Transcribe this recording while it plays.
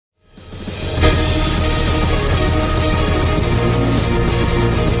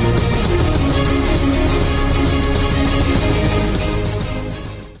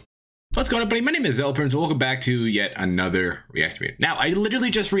going on, everybody? My name is ZealetPrince. Welcome back to yet another reaction video. Now, I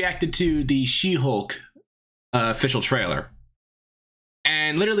literally just reacted to the She-Hulk official trailer.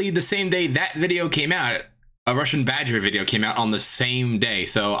 And literally the same day that video came out, a TheRussianBadger video came out on the same day.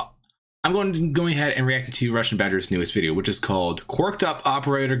 So I'm going to go ahead and react to TheRussianBadger's newest video, which is called Quirked Up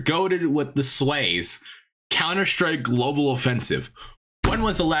Operator Goated with the SWAWS Counter-Strike Global Offensive. When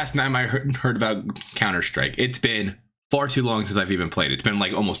was the last time I heard about Counter-Strike? It's been far too long since I've even played. It's been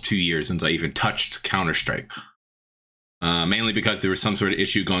like almost 2 years since I even touched Counter-Strike. Mainly because there was some sort of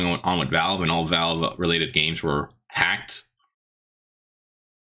issue going on with Valve, and all Valve-related games were hacked.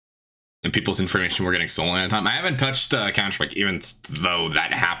 And people's information were getting stolen at the time. I haven't touched Counter-Strike, even though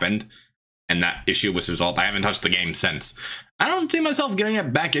that happened, and that issue was resolved. I haven't touched the game since. I don't see myself getting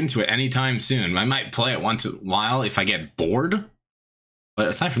it back into it anytime soon. I might play it once in a while if I get bored. But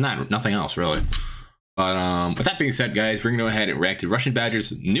aside from that, nothing else, really. But with that being said, guys, we're gonna go ahead and react to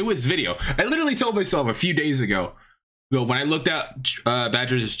TheRussianBadger's newest video. I literally told myself a few days ago, when I looked at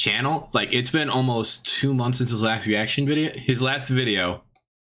Badger's channel, it's been almost 2 months since his last reaction video. His last video,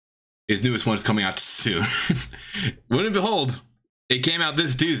 his newest one, is coming out soon. Lo and behold, it came out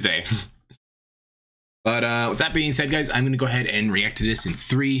this Tuesday. But with that being said, guys, I'm gonna go ahead and react to this in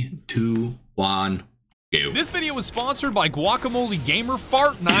 3, 2, 1, go. This video was sponsored by Guacamole Gamer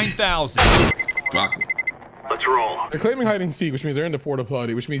Fart 9000. Let's roll. They're claiming hide and seek, which means they're in the porta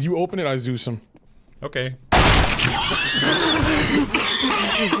potty, which means you open it, I Zeus them. Okay.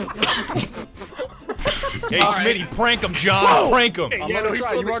 Hey, Smitty, prank him, John. Whoa! Prank him. I'm gonna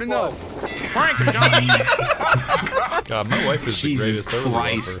try. You already know. Prank him, John. God, my wife is Jesus the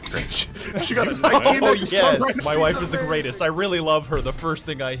greatest. Christ. She got a 19. Oh, yes. My wife is the greatest. I really love her. The first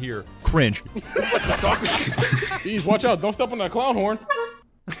thing I hear. Cringe. Jeez, watch out. Don't step on that clown horn.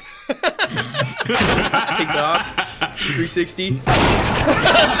 Hey, dog. 360.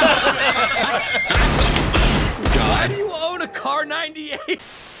 Why do you own a car 98?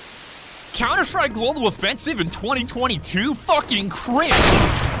 Counter-Strike Global Offensive in 2022? Fucking cringe.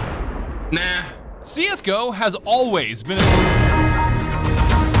 Nah. CSGO has always been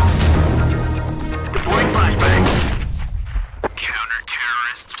Deploying flashbang.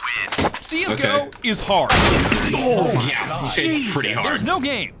 Counter-terrorists win. CSGO is hard. Oh, yeah. It's pretty hard. There's no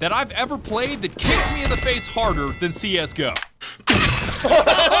game that I've ever played that kicks me in the face harder than CSGO.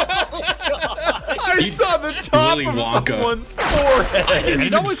 I saw the top Willy of Wonka. someone's forehead. And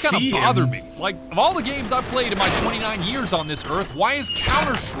it always kind of see bothered me. Like, of all the games I've played in my 29 years on this earth, why is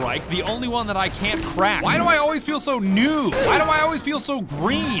Counter-Strike the only one that I can't crack? Why do I always feel so new? Why do I always feel so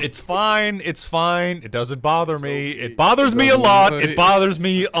green? It's fine. It's fine. It doesn't bother me. It bothers me a lot. It bothers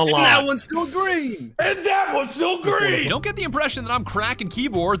me a lot. And that one's still green. And that one's still green. Don't get the impression that I'm cracking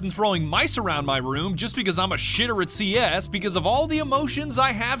keyboards and throwing mice around my room just because I'm a shitter at CS, because of all the emotions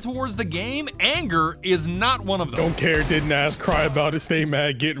I have towards the game, anger is not one of them. Don't care, didn't ask, cry about it, stay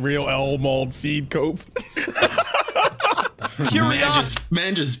mad, get real, L mauled seed cope.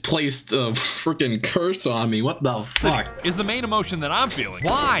 Man just placed a freaking curse on me. What the fuck? Is the main emotion that I'm feeling.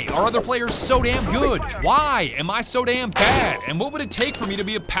 Why are other players so damn good? Why am I so damn bad? And what would it take for me to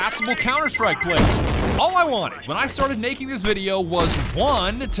be a passable Counter-Strike player? All I wanted when I started making this video was,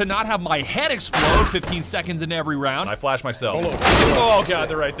 1, to not have my head explode 15 seconds in every round. I flashed myself. Oh god,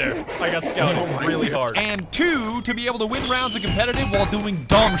 they're right there. I got scouted really hard. And 2, to be able to win rounds of competitive while doing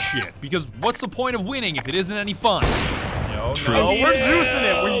dumb shit. Because what's the point of winning if it isn't any fun? No, We're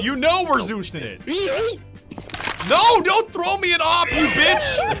Zeusing it. You know we're Zeusing it. No, don't throw me an op, you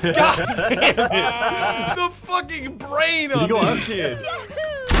bitch! God damn it! The fucking brain on this kid.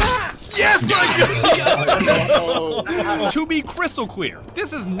 Yes, I To be crystal clear,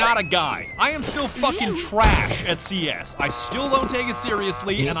 this is not a guide. I am still fucking trash at CS. I still don't take it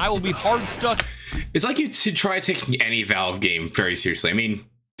seriously, and I will be hard stuck. It's like you should try taking any Valve game very seriously. I mean,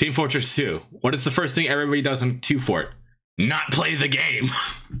 Team Fortress 2. What is the first thing everybody does in 2 Fort? Not play the game.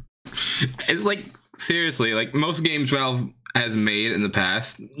 It's like, seriously, like most games Valve has made in the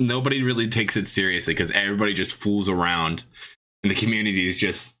past, nobody really takes it seriously because everybody just fools around, and the community is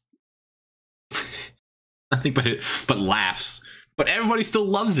just nothing but laughs. But everybody still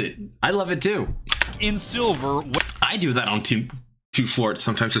loves it. I love it too. In silver, I do that on 2 Fort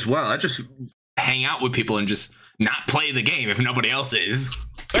sometimes as well. I just hang out with people and just not play the game if nobody else is.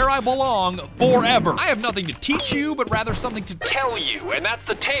 Where I belong forever. I have nothing to teach you, but rather something to tell you, and that's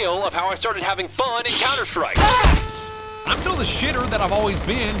the tale of how I started having fun in Counter-Strike. I'm still the shitter that I've always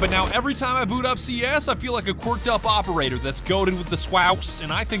been, but now every time I boot up CS, I feel like a quirked up operator that's goated with the SWAWS,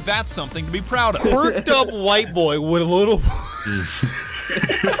 and I think that's something to be proud of. Quirked up white boy with a little...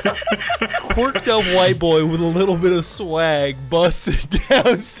 Quirked up white boy with a little bit of swag, busted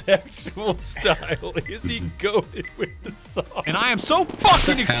down sexual style. Is he goated with the song? And I am so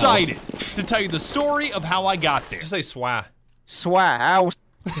fucking excited to tell you the story of how I got there. Just say swag. SWAWS.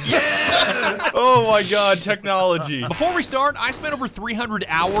 Oh my god, technology. Before we start, I spent over 300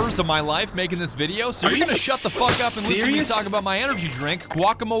 hours of my life making this video, so you're gonna shut the fuck up and listen to me talk about my energy drink,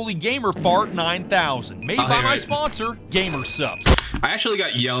 Guacamole Gamer Fart 9000, made by my sponsor, Gamer Subs. I actually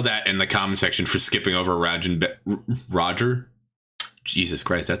got yelled at in the comment section for skipping over Roger. Jesus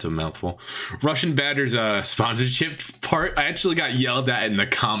Christ, that's a mouthful. RussianBadger's sponsorship part. I actually got yelled at in the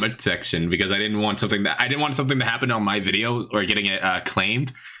comment section because I didn't want something to happen on my video or getting it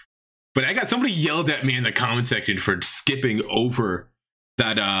claimed. But I got somebody yelled at me in the comment section for skipping over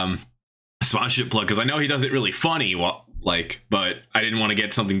that sponsorship plug because I know he does it really funny. But I didn't want to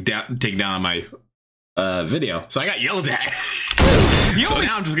get something taken down on my video, so I got yelled at. So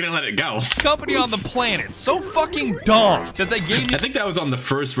now I'm just gonna let it go. Company on the planet so fucking dumb that they gave me. I think that was on the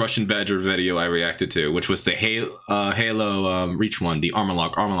first Russian Badger video I reacted to, which was the Halo Reach one, the Armor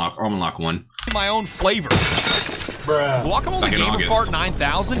Lock one. My own flavor. Guacamole Gamer Fart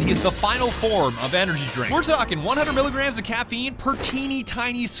 9000 is the final form of energy drink. We're talking 100 milligrams of caffeine per teeny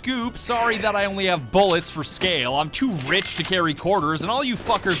tiny scoop. Sorry that I only have bullets for scale. I'm too rich to carry quarters, and all you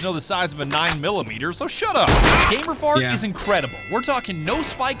fuckers know the size of a 9mm, so shut up. Gamer Fart is incredible. We're talking no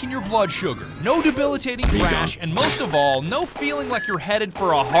spike in your blood sugar, no debilitating crash, and most of all, no feeling like you're headed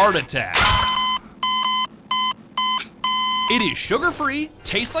for a heart attack. It is sugar-free,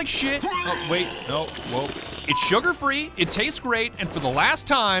 tastes like shit. Oh, wait, no, whoa. It's sugar-free, it tastes great, and for the last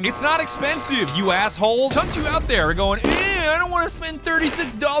time, it's not expensive, you assholes. Tons of you out there are going, I don't want to spend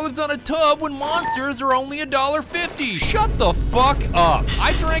 $36 on a tub when Monsters are only $1.50. Shut the fuck up.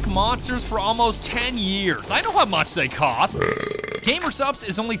 I drank Monsters for almost 10 years. I know how much they cost. Gamer Subs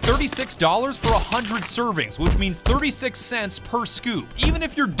is only $36 for 100 servings, which means 36 cents per scoop. Even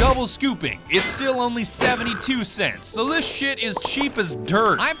if you're double scooping, it's still only 72 cents. So this shit is cheap as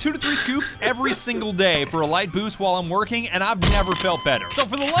dirt. I have 2 to 3 scoops every single day for a light boost while I'm working, and I've never felt better. So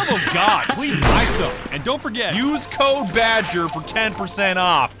for the love of God, please buy some. And don't forget, use code BADGER for 10%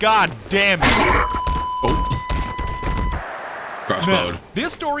 off. God damn it. Oh. Crossbowed.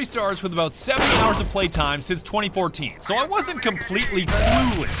 This story starts with about 70 hours of playtime since 2014, so I wasn't completely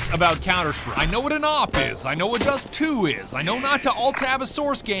clueless about Counter-Strike. I know what an op is, I know what Dust 2 is, I know not to alt-tab a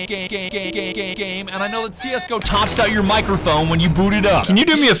source game, and I know that CSGO tops out your microphone when you boot it up. Can you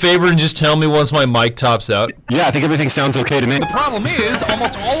do me a favor and just tell me once my mic tops out? Yeah, I think everything sounds okay to me. The problem is,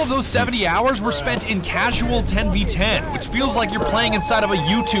 almost all of those 70 hours were spent in casual 10v10, which feels like you're playing inside of a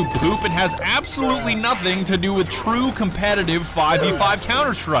YouTube poop and has absolutely nothing to do with true competitive 5v5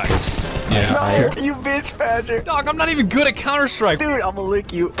 Counter-Strike. Yeah. No, you bitch, Patrick. Dog, I'm not even good at Counter-Strike. Dude, I'm gonna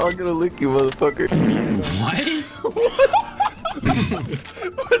lick you. I'm gonna lick you, motherfucker. What?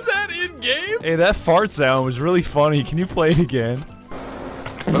 Was that in-game? Hey, that fart sound was really funny. Can you play it again?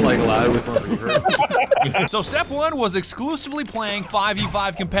 But like loud with my reverb. So step 1 was exclusively playing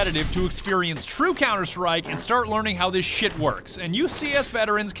 5v5 competitive to experience true Counter-Strike and start learning how this shit works. And you CS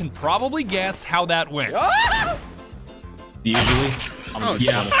veterans can probably guess how that went. Usually?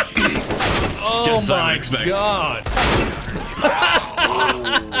 Yeah. Oh Just my god.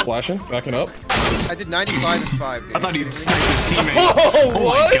 Flashing, backing up. I did 95 and 5. Dude. I thought he'd sniped his teammate. Oh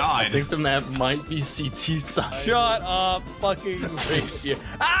my god. I think the map might be CT side. Shut up, fucking ratio.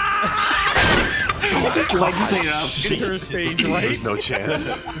 Like to say up. Enter stage right. There's no chance.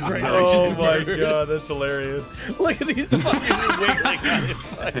 Oh my god, that's hilarious. Look at these fucking wiggling on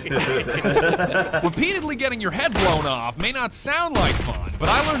Repeatedly getting your head blown off may not sound like fun, but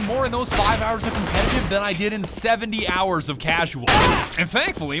I learned more in those 5 hours of competitive than I did in 70 hours of casual. And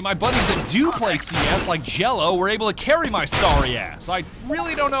thankfully, my buddies that do play CS like Jello were able to carry my sorry ass. I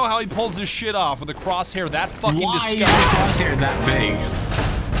really don't know how he pulls this shit off with a crosshair that fucking disgusting. Why is the crosshair that big?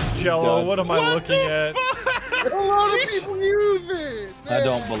 Jello, what am I looking at? A lot of people use it. I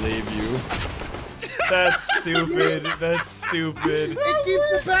don't believe you. That's stupid. That's stupid. It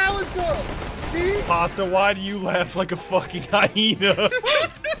keeps the balance up. See? Pasta, why do you laugh like a fucking hyena?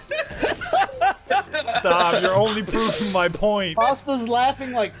 Stop, you're only proving my point. Pasta's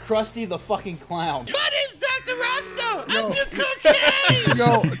laughing like Krusty the fucking clown. My name's Dr. Rockstone. I'm just cocaine.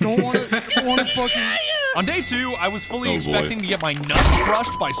 Yo, don't want to fucking. On day 2, I was fully expecting to get my nuts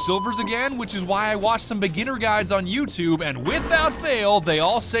crushed by silvers again, which is why I watched some beginner guides on YouTube, and without fail, they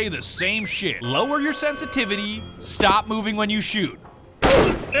all say the same shit. Lower your sensitivity, stop moving when you shoot.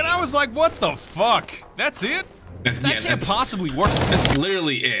 And I was like, what the fuck? That's it? That can't possibly work. That's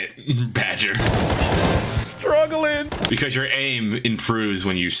literally it, Badger. Struggling. Because your aim improves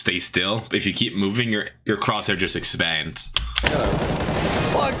when you stay still. If you keep moving, your crosshair just expands.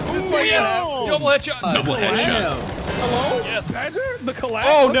 Fuck. Ooh, yes! Double headshot. Double headshot. Hello? Yes. Badger? The collab?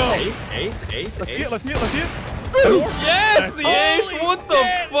 Oh no! Ace. Let's see it. Let's see it. Let's see it. Yes, the ace. What the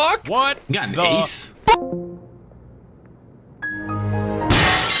fuck? What? You got an ace.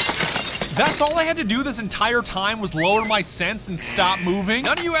 That's all I had to do this entire time was lower my sense and stop moving?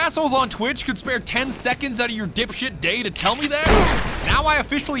 None of you assholes on Twitch could spare 10 seconds out of your dipshit day to tell me that? Now I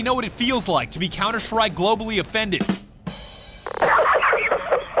officially know what it feels like to be Counter-Strike globally offended.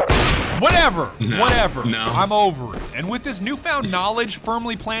 Whatever. No. I'm over it. And with this newfound knowledge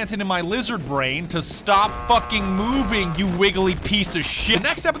firmly planted in my lizard brain to stop fucking moving, you wiggly piece of shit. The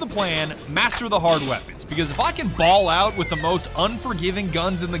next step of the plan, master the hard weapons. Because if I can ball out with the most unforgiving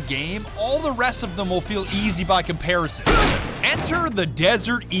guns in the game, all the rest of them will feel easy by comparison. Enter the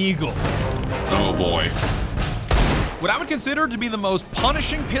Desert Eagle. Oh boy. What I would consider to be the most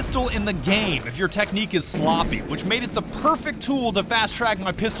punishing pistol in the game if your technique is sloppy, which made it the perfect tool to fast track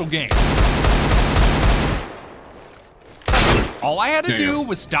my pistol game. All I had to do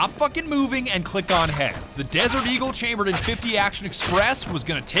was stop fucking moving and click on heads. The Desert Eagle chambered in 50 Action Express was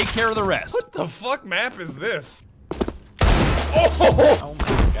gonna take care of the rest. What the fuck map is this? Oh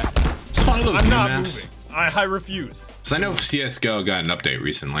my god. It's one of those I'm new not maps. moving. I refuse. So I know CSGO got an update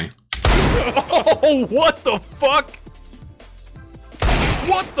recently. Oh, what the fuck?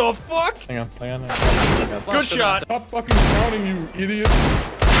 What the fuck? Hang on. Good shot. Stop fucking counting, you idiot.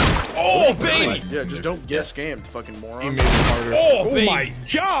 Oh, baby. Yeah, just don't get scammed, fucking moron. Oh, baby. My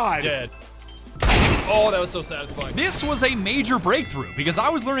god. Dead. Oh, that was so satisfying. This was a major breakthrough because I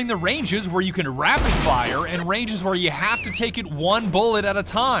was learning the ranges where you can rapid fire and ranges where you have to take it one bullet at a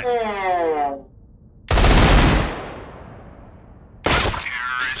time.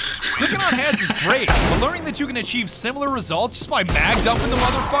 Clicking on heads is great, but learning that you can achieve similar results just by mag dumping the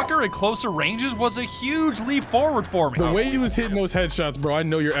motherfucker at closer ranges was a huge leap forward for me. The way he was hitting those headshots, bro, I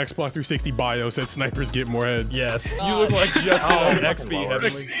know your Xbox 360 bio said snipers get more heads. Yes. You look like just XP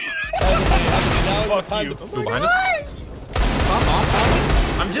heavily. Fuck you. Who behind us?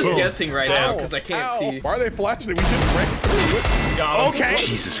 I'm just guessing right now because I can't see. Why are they flashing it? We just ran through it. Got him. Okay.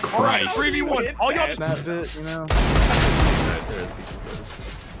 Jesus Christ. 3v1. All y'all just Snapped it, you know.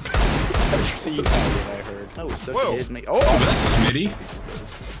 See I heard. That was such Whoa. a hit. Oh, that's Smitty.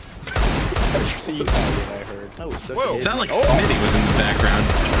 See I heard. That was such Whoa. a It hit. sounded like Smitty was in the background.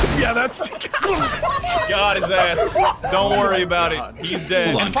 Yeah, that's. got his ass. Don't worry about it. He's dead.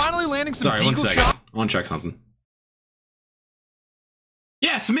 Hold on. And finally landing some Sorry, one deagle second. shots. I want to check something.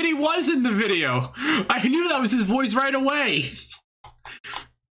 Yeah, Smitty was in the video. I knew that was his voice right away.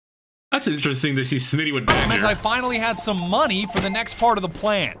 That's interesting to see Smitty with Meant I Badger. finally had some money for the next part of the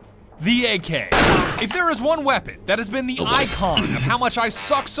plan. The AK. If there is one weapon that has been the icon of how much I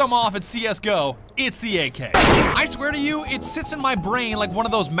suck some off at CSGO, it's the AK. I swear to you, it sits in my brain like one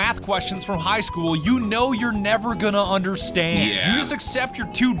of those math questions from high school you know you're never gonna understand. Yeah. You just accept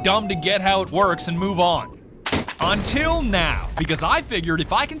you're too dumb to get how it works and move on. Until now, because I figured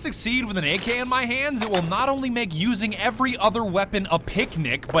if I can succeed with an AK in my hands, it will not only make using every other weapon a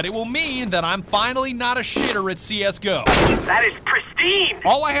picnic, but it will mean that I'm finally not a shitter at CSGO. That is pristine!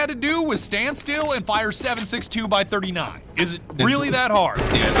 All I had to do was stand still and fire 7.62 by 39. Is it really that hard?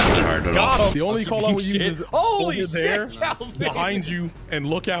 Yeah, it's not that hard at all. The only call I would use is Holy over there, shit, Calvin. behind you, and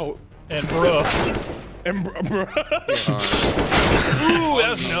look out. And bruh. And bruh. Ooh, that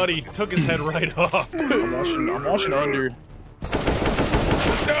was nutty. Took his head right off. I'm watching under.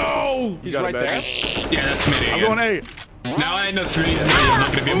 No! He's right there. Yeah, that's Smitty. I'm again. going A. Now I know Smitty's not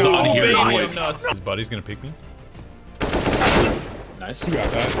going to be able to hear his baby, voice. nuts. His buddy's gonna pick me. Nice. You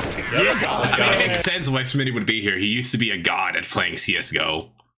got that. I mean, it makes sense why Smitty would be here. He used to be a god at playing CSGO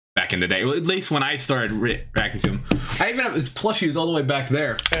back in the day. Well, at least when I started reacting to him. I even have his plushies all the way back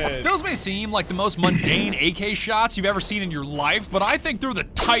there. Those may seem like the most mundane AK shots you've ever seen in your life, but I think they're the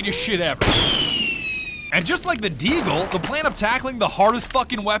tightest shit ever. And just like the Deagle, the plan of tackling the hardest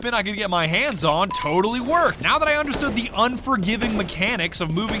fucking weapon I could get my hands on totally worked. Now that I understood the unforgiving mechanics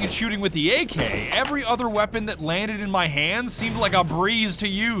of moving and shooting with the AK, every other weapon that landed in my hands seemed like a breeze to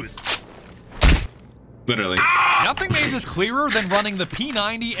use. Literally. Nothing made this clearer than running the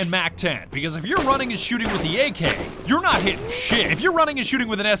P90 and MAC-10, because if you're running and shooting with the AK, you're not hitting shit. If you're running and shooting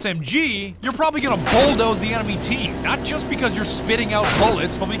with an SMG, you're probably gonna bulldoze the enemy team. Not just because you're spitting out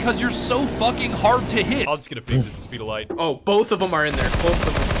bullets, but because you're so fucking hard to hit. I'll just get a peek. This is speed of light. Oh, both of them are in there. Both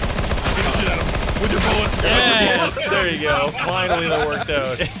of them. With your bullets. Yes, there you go. Finally that worked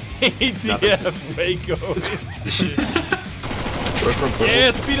out. ATF Waco.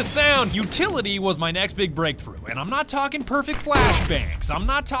 Yeah, speed of sound. Utility was my next big breakthrough, and I'm not talking perfect flashbangs. I'm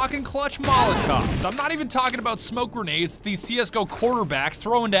not talking clutch Molotovs. I'm not even talking about smoke grenades these CSGO quarterbacks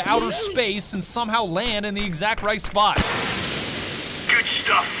throw into outer space and somehow land in the exact right spot. Good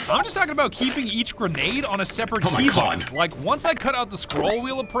stuff. I'm just talking about keeping each grenade on a separate my keyboard. God. Like, once I cut out the scroll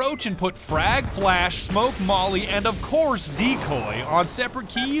wheel approach and put frag, flash, smoke, molly, and of course decoy on separate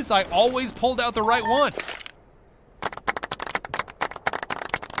keys, I always pulled out the right one.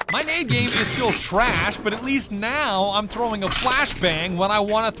 My nade game is still trash, but at least now I'm throwing a flashbang when I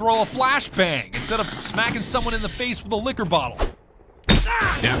want to throw a flashbang instead of smacking someone in the face with a liquor bottle.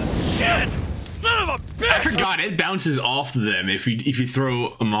 Yeah. Shit! Son of a bitch! I forgot it bounces off them if you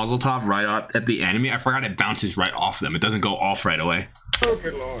throw a Mazel Tov right at the enemy. I forgot it bounces right off them. It doesn't go off right away. Oh,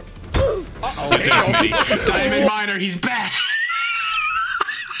 good lord. Smitty. Diamond Miner, he's back.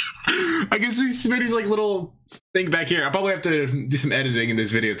 I can see Smitty's like little thing back here. I probably have to do some editing in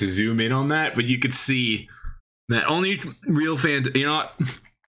this video to zoom in on that, but you could see that only real fans. You know what?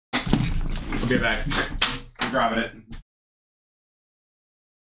 I'll be back. I'm dropping it.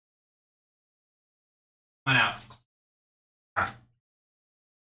 On out.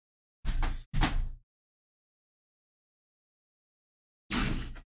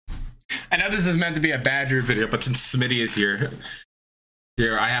 I know this is meant to be a Badger video, but since Smitty is here,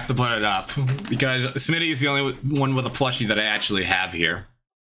 I have to put it up because Smitty is the only one with a plushie that I actually have here.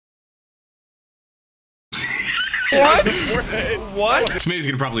 What? What? Smitty's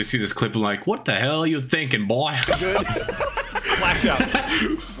gonna probably see this clip and like, what the hell are you thinking, boy? Good. Flash out.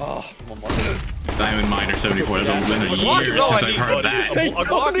 Oh, Diamond Miner 74. That's been a year since I've heard that. A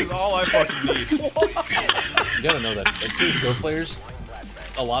Glock is all I fucking need. You gotta know that CSGO players,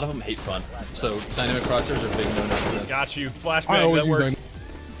 a lot of them hate fun. So dynamic crosshairs are big no-no for them. Got you. I Flashbang, always that use worked.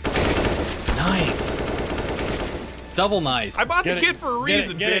 Nice. Double nice. I bought the kit for a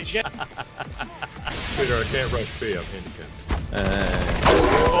reason, bitch. Sweetheart, I can't rush B. I'm handicapped.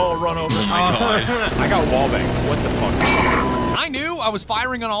 Oh, run over. Oh my god. I got wallbang. What the fuck? I knew I was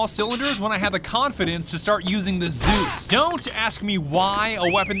firing on all cylinders when I had the confidence to start using the Zeus. Don't ask me why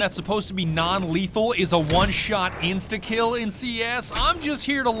a weapon that's supposed to be non-lethal is a one-shot insta-kill in CS. I'm just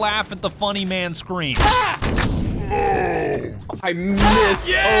here to laugh at the funny man scream. I missed.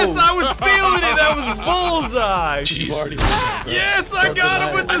 Yes, I was feeling it. That was bullseye. Yes, I got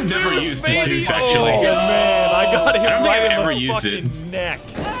him with the I've Zeus, never used the baby. Zeus, actually. Oh, man, I got him I don't think right I've in ever the used fucking it. neck.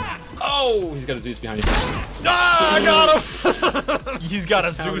 Oh, he's got a Zeus behind you. Ah, I got him. He's got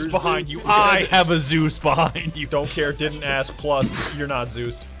a Zeus behind you. I have a Zeus behind you. Don't care, didn't ask. Plus, you're not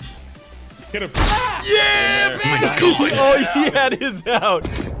Zeused. Hit him. Yeah, baby. Oh, he had his out.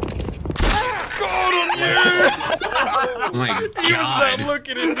 Got him, yeah. Oh my He was not god.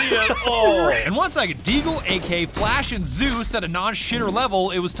 looking at me at all. And once I could Deagle, AK, Flash, and Zeus at a non-shitter level,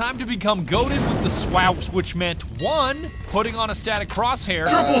 it was time to become goated with the SWAWS, which meant 1, putting on a static crosshair.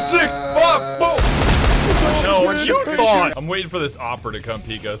 666, fuck, boom. No, what you thought? I'm waiting for this opera to come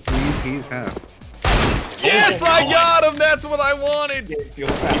peek us. He's half. Yes, I got him. That's what I wanted. If you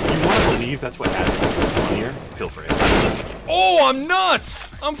want to believe that's what happened on here, feel free. Oh, I'm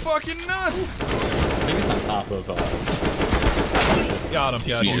nuts. I'm fucking nuts. Maybe it's on top of. Got him.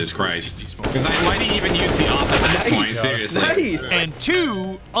 Jesus Christ. Because I might even use the off at that point, seriously. Nice. And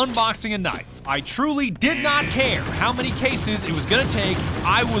 2, unboxing a knife. I truly did not care how many cases it was gonna take.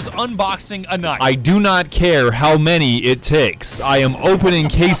 I was unboxing a knife. I do not care how many it takes. I am opening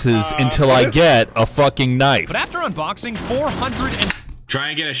cases until I get a fucking knife. But after unboxing 440 Try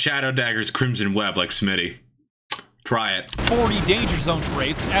and get a Shadow Dagger's Crimson Web like Smitty. Try it. Danger Zone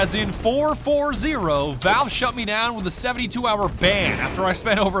crates, as in 440, Valve shut me down with a 72-hour ban after I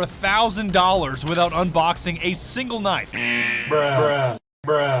spent over $1,000 without unboxing a single knife. Bruh.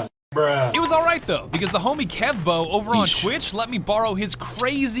 It was alright though, because the homie Kevbo over on Twitch let me borrow his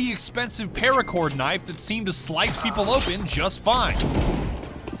crazy expensive paracord knife that seemed to slice people open just fine.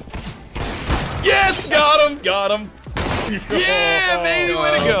 Yes, got him. Got him. Yeah, baby,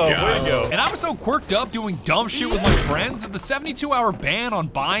 way to go, way to go. And I was so quirked up doing dumb shit with my friends that the 72-hour ban on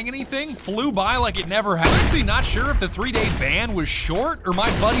buying anything flew by like it never happened. I'm actually not sure if the 3-day ban was short or my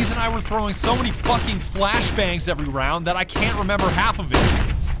buddies and I were throwing so many fucking flashbangs every round that I can't remember half of it.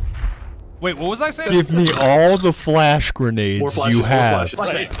 Wait, what was I saying? Give me all the flash grenades you have.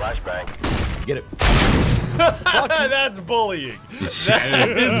 Flashbang. Get it. That's bullying. That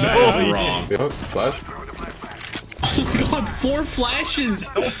is bullying. Wrong. Flash. Oh god, 4 flashes!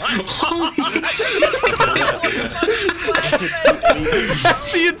 That's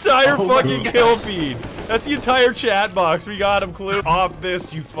the entire fucking kill feed. That's the entire chat box. We got him, Clue. Off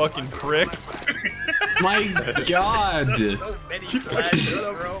this, you fucking prick. My god! So many flashes,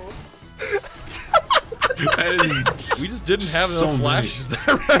 bro. We just didn't have So enough flashes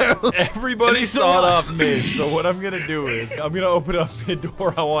there. Everybody saw it off mid, so what I'm gonna do is I'm gonna open up mid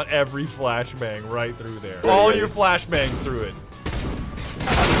door. I want every flashbang right through there. All your flashbangs through it.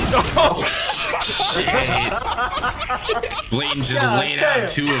 Blatant just laid out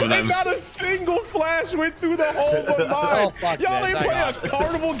 2 of them. Not a single flash went through the hole but mine. Y'all ain't playing a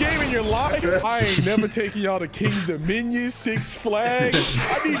carnival game in your life. I ain't never taking y'all to King's Dominion, 6 Flags.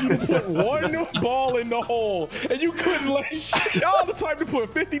 I need you to put 1 ball in the hole, and you couldn't let shit. Y'all the type to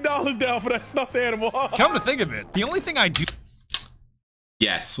put $50 down for that stuffed animal. Come to think of it, the only thing I do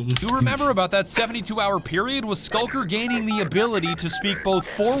remember about that 72-hour period was Skulker gaining the ability to speak both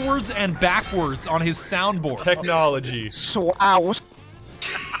forwards and backwards on his soundboard. Technology. SWAWS.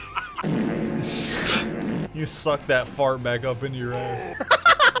 You suck that fart back up into your ass.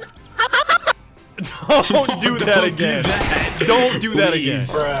 Don't do that again. Don't do that again.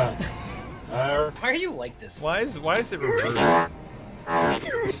 Why are you like this? Why is it reversed?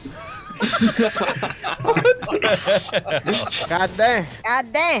 God damn.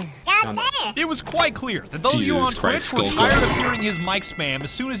 God damn. God damn. It was quite clear that those of you on Twitch were tired of hearing his mic spam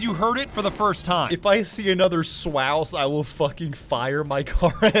as soon as you heard it for the first time. If I see another SWAWS, I will fucking fire my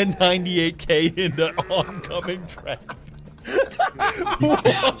car at 98K into oncoming traffic.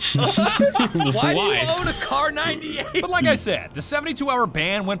 Why do you own a car 98? But like I said, the 72-hour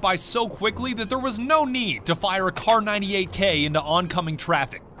ban went by so quickly that there was no need to fire a car 98K into oncoming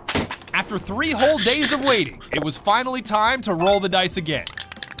traffic. After 3 whole days of waiting, it was finally time to roll the dice again.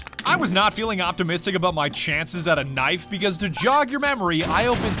 I was not feeling optimistic about my chances at a knife because, to jog your memory, I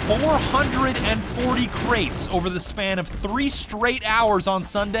opened 440 crates over the span of 3 straight hours on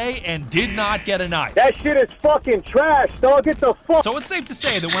Sunday and did not get a knife. That shit is fucking trash, dog. Get the fuck. So it's safe to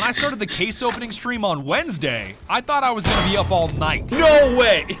say that when I started the case opening stream on Wednesday, I thought I was going to be up all night. No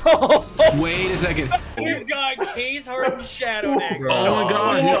way! Wait a second. You got case hardened shadow dagger. Oh my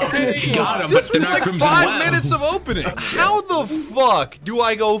god. You got him, This but they're was not like Crimson 5 Web. minutes of opening. How the fuck do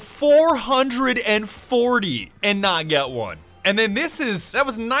I go 440 and not get one? And then that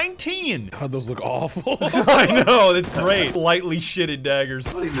was 19. God, those look awful. I know, that's great. Lightly shitted daggers.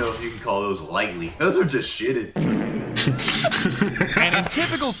 I don't even know if you can call those lightly. Those are just shitted. And in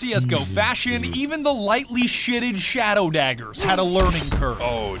typical CSGO fashion, even the lightly shitted shadow daggers had a learning curve.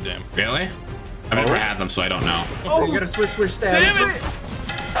 Oh, damn. Really? I've never had them, so I don't know. Oh, you gotta switch stabs. Damn it!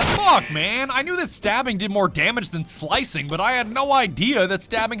 Fuck, man. I knew that stabbing did more damage than slicing, but I had no idea that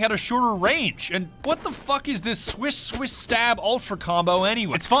stabbing had a shorter range. And what the fuck is this swish, swish, stab ultra combo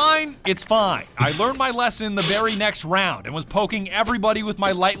anyway? It's fine. It's fine. I learned my lesson the very next round and was poking everybody with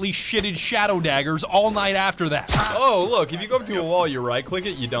my lightly shitted shadow daggers all night after that. Oh, look, if you go up to a wall, you right click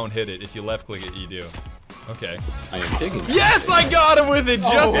it, you don't hit it. If you left click it, you do. Okay. I am digging. Yes, I got him with it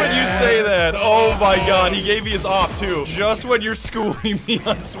just when you say that. Oh my god, he gave me his op too. Just when you're schooling me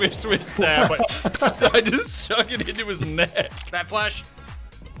on swish, swish, stab, I just stuck it into his neck. That flash.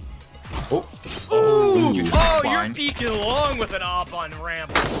 Oh. Oh, you're peeking along with an op on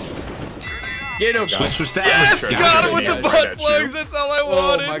ramp. Get him. Switch for stab. Yes, got him with the butt plugs. That's all I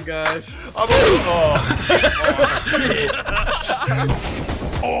wanted. Oh my gosh.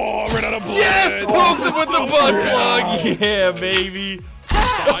 Oh, I ran out of blood. Yes, poked him with the butt plug. Yeah, baby.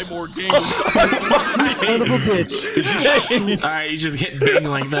 5 more games. Son of a bitch. Alright, you just hit bing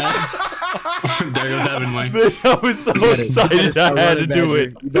like that. There goes Heavenly. I was so excited I had to do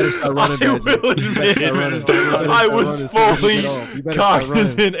it. You better start running, I will admit, I was fully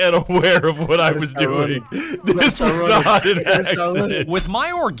cognizant and aware of what I was doing. This was not an accident. With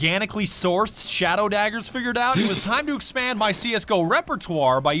my organically sourced shadow daggers figured out, it was time to expand my CSGO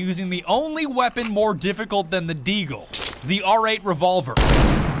repertoire by using the only weapon more difficult than the Deagle, the R8 revolver.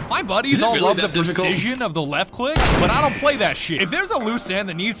 My buddies all love the precision of the left click, but I don't play that shit. If there's a loose end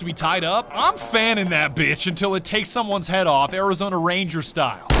that needs to be tied up, I'm fanning that bitch until it takes someone's head off, Arizona Ranger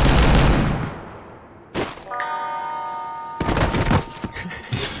style.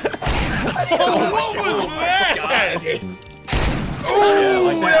 Oh, what was that?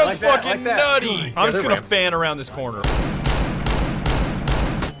 Ooh, that was fucking nutty. I'm just gonna fan around this corner.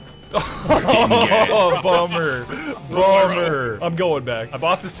 Oh, bummer. Bummer. I'm going back. I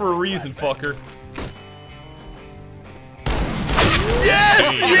bought this for a reason, fucker.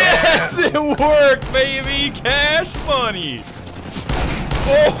 Yes! Yes! It worked, baby! Cash money!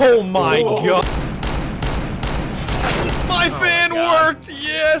 Oh my god. My fan worked!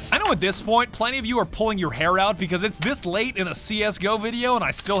 Yes! I know at this point, plenty of you are pulling your hair out because it's this late in a CSGO video and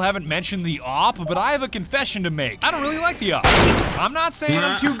I still haven't mentioned the AWP, but I have a confession to make. I don't really like the AWP. I'm not saying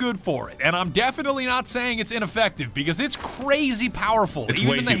I'm too good for it, and I'm definitely not saying it's ineffective because it's crazy powerful, it's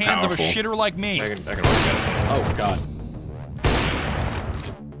even in the hands of a shitter like me. I can look at it. Oh god.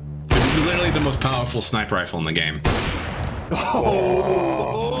 It's literally the most powerful sniper rifle in the game.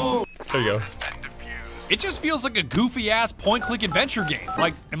 Oh. There you go. It just feels like a goofy-ass point-click adventure game.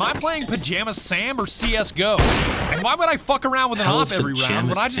 Like, am I playing Pajama Sam or CSGO? And why would I fuck around with an AWP every round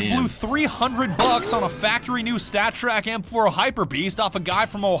when I just blew $300 on a factory new StatTrak M4 Hyper Beast off a guy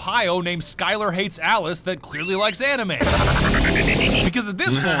from Ohio named Skylar Hates Alice that clearly likes anime? Because at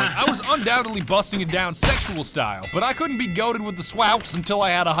this point, I was undoubtedly busting it down sexual style, but I couldn't be goated with the SWAWS until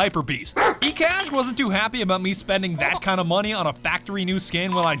I had a Hyper Beast. eCash wasn't too happy about me spending that kind of money on a factory new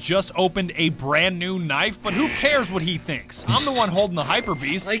skin when I just opened a brand new knife, but who cares what he thinks? I'm the one holding the Hyper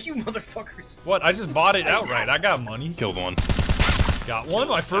Beast. Like you motherfuckers. What? I just bought it outright. I got money. Killed one. Got one.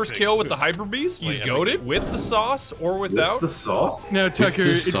 My first kill with the Hyper Beast. He's goated with the sauce or without. The sauce? No, Tucker,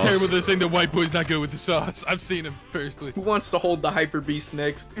 it's terrible they're saying the white boy's not good with the sauce. I've seen him personally. Who wants to hold the Hyper Beast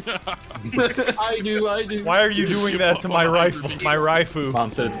next? I do. Why are you doing that to my rifle? My rifle.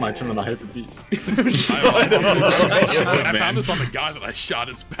 Mom said it's my turn on the Hyper Beast. I found this on the guy that I shot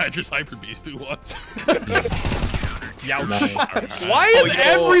his Badger's Hyper Beast through once. Why is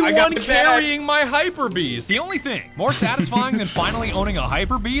everyone carrying my Hyper Beast? The only thing more satisfying than finally owning a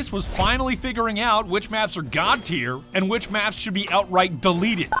Hyper Beast was finally figuring out which maps are god tier and which maps should be outright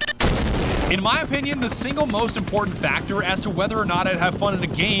deleted. In my opinion, the single most important factor as to whether or not I'd have fun in a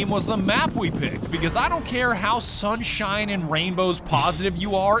game was the map we picked, because I don't care how sunshine and rainbows positive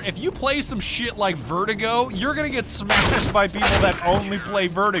you are, if you play some shit like Vertigo, you're gonna get smashed by people that only play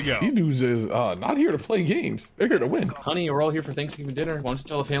Vertigo. These dudes is not here to play games. They're here to win. Honey, we're all here for Thanksgiving dinner. Why don't you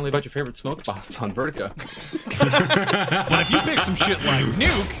tell the family about your favorite smoke spots on Vertigo? But if you pick some shit like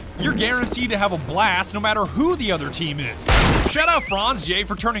Nuke, you're guaranteed to have a blast no matter who the other team is. Shout out Franz J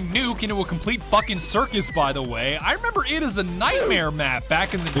for turning Nuke into a complete fucking circus, by the way. I remember it as a nightmare map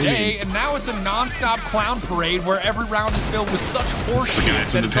back in the day, and now it's a non-stop clown parade where every round is filled with such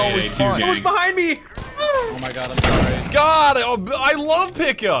horseshit that it's always fun. Who's behind me? Oh my god, I'm sorry. God, I love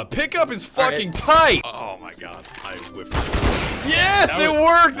Pickup. Pickup is fucking tight. Oh my god, I whiffed. Yes, it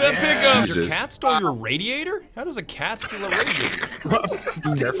worked. That Pickup. Jesus. Your cat stole your radiator? How does a cat steal a radiator? What?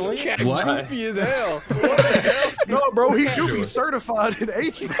 Goofy as hell. What the hell? No, bro, he do be certified in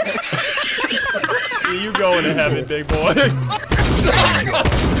HVAC. You going to heaven, big boy.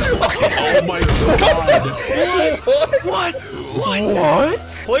 Oh my god. What? What?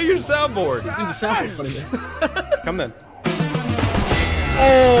 Play your soundboard. Do the sound funny. Come then.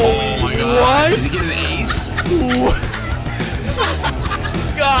 Oh my god. What? Did he get an ace?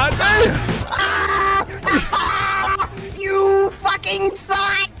 God. You fucking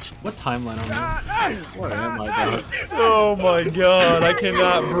thought! What timeline are we on? What am I doing? Oh my god, I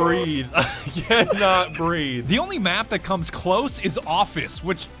cannot breathe. I cannot breathe. The only map that comes close is Office,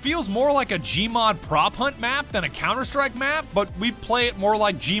 which feels more like a Gmod prop hunt map than a Counter-Strike map, but we play it more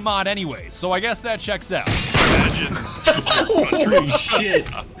like Gmod anyway, so I guess that checks out. Imagine. Holy shit.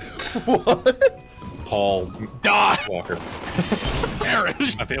 What? Paul Walker. Aaron.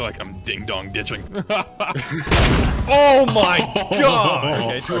 I feel like I'm ding-dong ditching. Oh my god!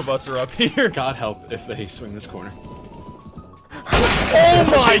 Okay, two of us are up here. God help if they swing this corner. Oh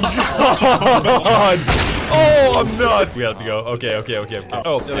my god! Oh, I'm nuts! We have to go. Okay. Oh,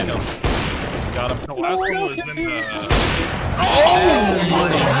 there we go. Got him. The last one was in the... Oh my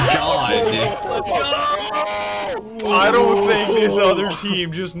god! I don't think this other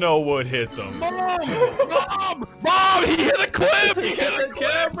team just know what hit them. Mom! He hit a clip! He hit a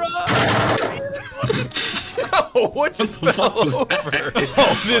camera! Oh, what just fell over?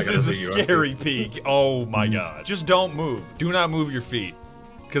 Oh, this is a scary peek. Oh my god. Just don't move. Do not move your feet.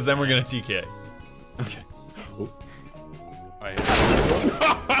 Because then we're gonna TK. Okay.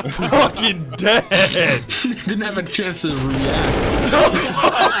 Fucking dead! Didn't have a chance to react.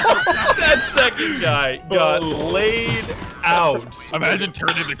 That second guy got laid out. Imagine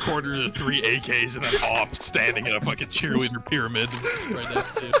turning the corner, there's 3 AKs and an op standing in a fucking cheerleader pyramid right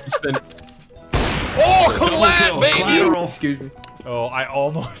next to you. Oh, collab, baby! Collateral. Excuse me. Oh, I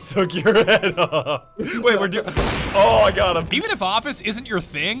almost took your head off. Wait, we're doing. Oh, I got him. Even if Office isn't your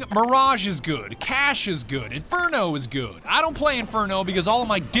thing, Mirage is good, Cash is good, Inferno is good. I don't play Inferno because all of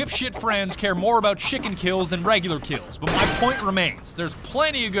my dipshit friends care more about chicken kills than regular kills, but my point remains. There's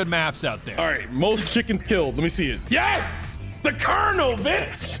plenty of good maps out there. All right, most chickens killed. Let me see it. Yes! The Colonel,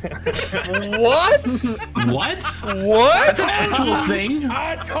 bitch! What? What? That's an actual thing.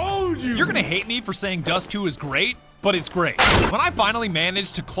 I told you! You're gonna hate me for saying Dust 2 is great, but it's great. When I finally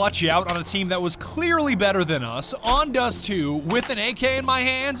managed to clutch out on a team that was clearly better than us on Dust 2 with an AK in my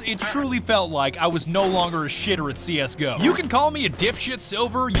hands, it truly felt like I was no longer a shitter at CSGO. You can call me a dipshit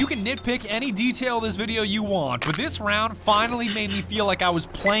Silver, you can nitpick any detail of this video you want, but this round finally made me feel like I was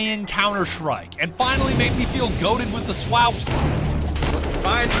playing Counter-Strike, and finally made me feel goated with the SWAWS.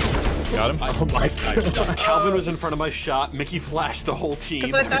 Fine. Got him. Oh my god. Calvin was in front of my shot. Mickey flashed the whole team.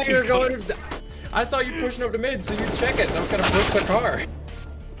 Because I thought you were going. I saw you pushing up to mid, so you check it. And I was gonna push the car.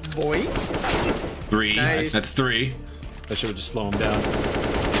 Boy. 3. Nice. That's 3. I should have just slowed him down.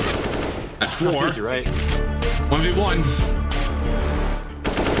 That's 4. You're right. 1v1.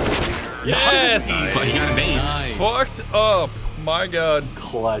 Yes! So he got a base. Fucked up. My god.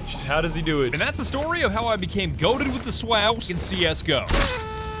 Clutch. How does he do it? And that's the story of how I became goated with the SWAWS in CSGO.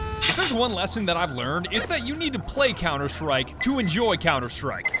 If there's one lesson that I've learned, it's that you need to play Counter-Strike to enjoy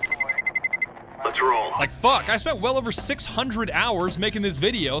Counter-Strike. Let's roll. Like fuck, I spent well over 600 hours making this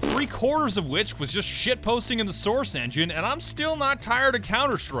video, 3/4 of which was just shit posting in the source engine, and I'm still not tired of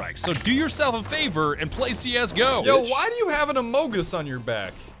Counter-Strike, so do yourself a favor and play CSGO. Yo, why do you have an Amogus on your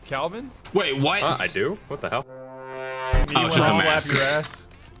back, Calvin? Wait, what? I do? What the hell? Oh, it's just a mask. Slap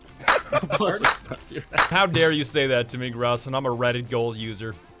your ass. How dare you say that to me, Russ, and I'm a Reddit Gold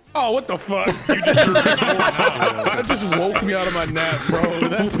user. Oh, what the fuck? You just that just woke me out of my nap, bro.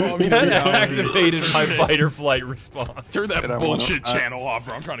 That brought me to That reality. activated my fight or flight response. Turn that bullshit channel off,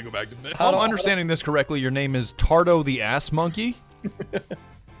 bro. I'm trying to go back to bed. If I'm understanding this correctly, your name is Tardo the Ass Monkey?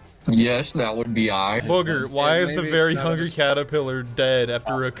 Yes, that would be I. Booger, why is the maybe very it's not hungry caterpillar dead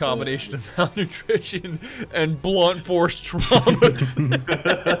after a combination of malnutrition and blunt force trauma?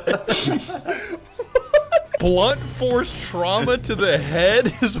 Blunt force trauma to the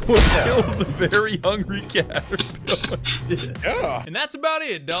head is what killed the very hungry caterpillar. Yeah. And that's about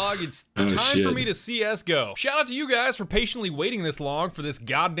it, dog. It's time for me to CSGO. Shout out to you guys for patiently waiting this long for this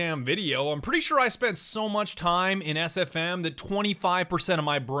goddamn video. I'm pretty sure I spent so much time in SFM that 25% of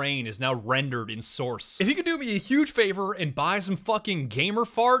my brain is now rendered in Source. If you could do me a huge favor and buy some fucking gamer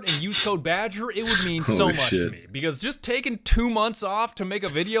fart and use code Badger, it would mean so much to me. Because just taking 2 months off to make a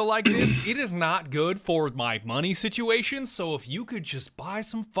video like this, it is not good for my money situation, so if you could just buy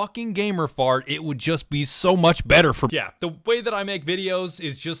some fucking gamer fart, it would just be so much better for me. Yeah, the way that I make videos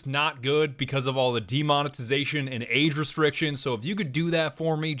is just not good because of all the demonetization and age restrictions, so if you could do that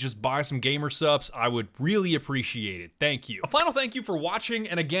for me, just buy some gamer subs, I would really appreciate it. Thank you. A final thank you for watching,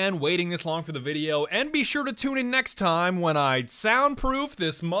 and again, waiting this long for the video, and be sure to tune in next time when I soundproof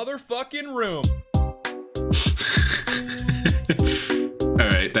this motherfucking room.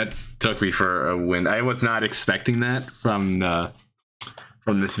 Alright, that took me for a win. I was not expecting that from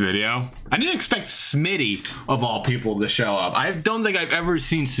this video. I didn't expect Smitty, of all people, to show up. I don't think I've ever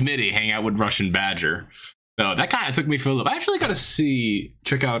seen Smitty hang out with RussianBadger. So that kind of took me for a loop. I actually got to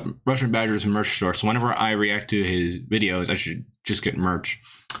check out RussianBadger's merch store. So whenever I react to his videos, I should just get merch.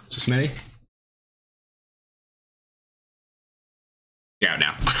 So Smitty? Yeah,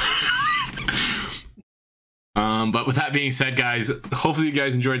 now. But with that being said, guys, hopefully you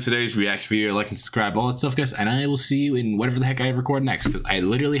guys enjoyed today's reaction video. Like and subscribe, all that stuff, guys, and I will see you in whatever the heck I record next, because I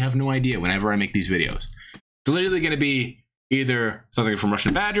literally have no idea whenever I make these videos. It's literally going to be either something from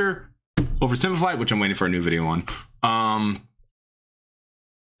RussianBadger, Oversimplified, which I'm waiting for a new video on,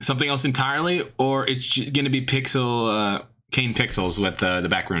 something else entirely, or it's just going to be Kane Pixels with the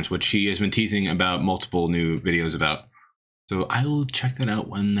backrooms, which he has been teasing about multiple new videos about. So I will check that out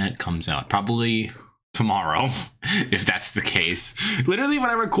when that comes out. Probably tomorrow, if that's the case. Literally, when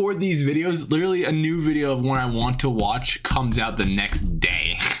I record these videos, literally a new video of one I want to watch comes out the next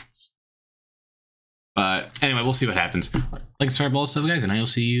day. But anyway, we'll see what happens. Like, subscribe, all that stuff, guys, and I will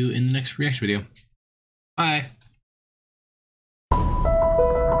see you in the next reaction video. Bye.